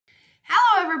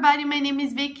everybody, my name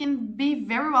is Vic and be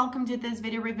very welcome to this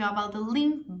video review about the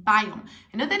Leanbiome.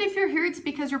 I know that if you're here, it's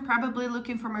because you're probably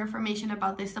looking for more information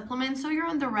about this supplement, so you're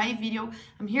on the right video.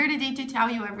 I'm here today to tell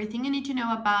you everything you need to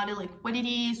know about it, like what it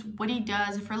is, what it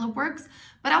does, if it really works,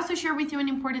 but also share with you an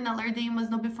important alert that you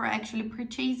must know before I actually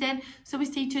purchase it, so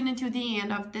stay tuned until the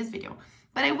end of this video.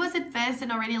 But I was advanced and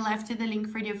already left the link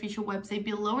for the official website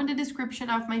below in the description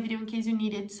of my video in case you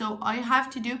need it. So all you have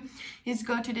to do is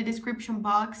go to the description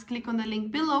box, click on the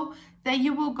link below, then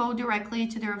you will go directly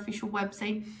to their official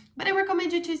website. But I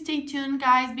recommend you to stay tuned,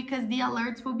 guys, because the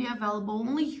alerts will be available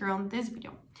only here on this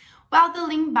video. Well, the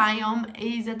Leanbiome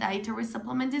is a dietary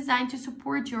supplement designed to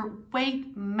support your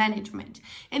weight management.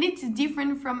 And it's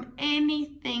different from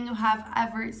anything you have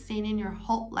ever seen in your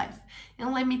whole life.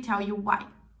 And let me tell you why.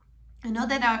 I know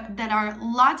that there are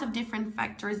lots of different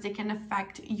factors that can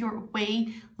affect your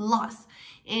weight loss.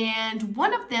 And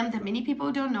one of them that many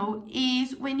people don't know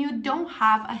is when you don't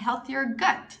have a healthier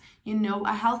gut, you know,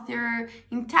 a healthier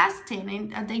intestine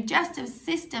and a digestive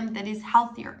system that is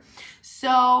healthier.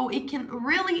 So it can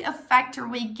really affect your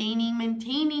weight gaining,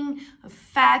 maintaining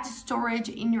fat storage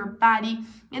in your body.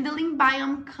 And the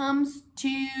Leanbiome comes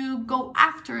to go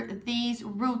after these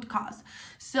root cause.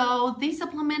 So this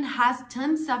supplement has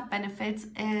tons of benefits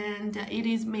and it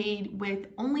is made with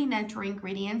only natural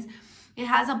ingredients. It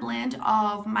has a blend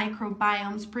of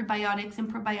microbiomes, prebiotics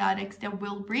and probiotics that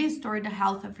will restore the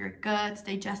health of your gut,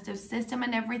 digestive system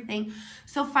and everything.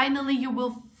 So finally you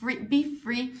will be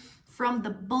free from the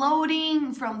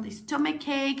bloating, from the stomach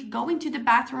ache, going to the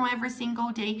bathroom every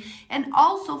single day, and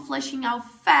also flushing out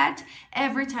fat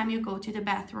every time you go to the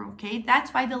bathroom, okay?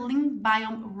 That's why the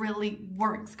Leanbiome really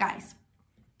works, guys.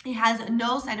 It has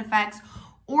no side effects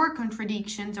or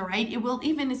contradictions, all right? It will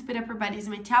even speed up your body's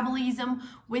metabolism.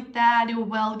 With that, it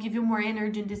will give you more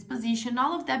energy and disposition,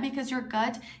 all of that because your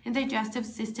gut and digestive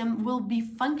system will be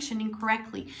functioning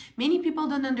correctly. Many people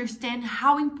don't understand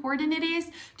how important it is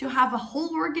to have a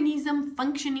whole organism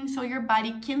functioning so your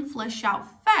body can flush out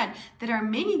fat. There are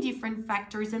many different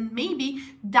factors and maybe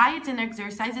diets and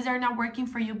exercises are not working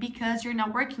for you because you're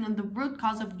not working on the root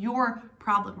cause of your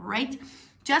problem, right?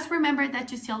 Just remember that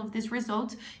to see all of these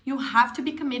results, you have to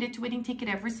be committed to it and take it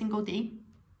every single day.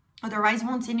 Otherwise, you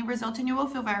won't see any results and you will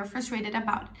feel very frustrated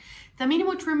about it. The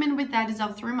minimal treatment with that is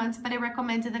of 3 months, but I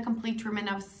recommend the complete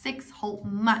treatment of 6 whole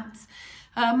months.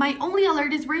 My only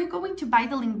alert is where you're going to buy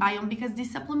the Leanbiome because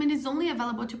this supplement is only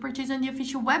available to purchase on the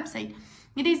official website.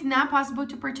 It is not possible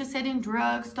to purchase it in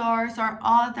drugstores or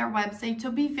other websites,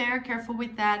 so be very careful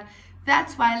with that.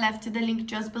 That's why I left the link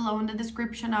just below in the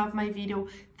description of my video.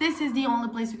 This is the only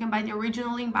place you can buy the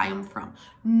original Leanbiome from,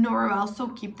 nor else, so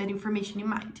keep that information in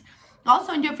mind.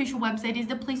 Also on the official website is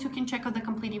the place you can check out the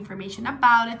complete information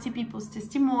about it, see people's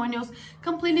testimonials,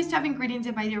 complete list of ingredients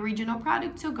and buy the original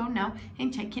product, so go now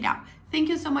and check it out. Thank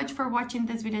you so much for watching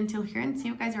this video until here and see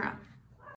you guys around.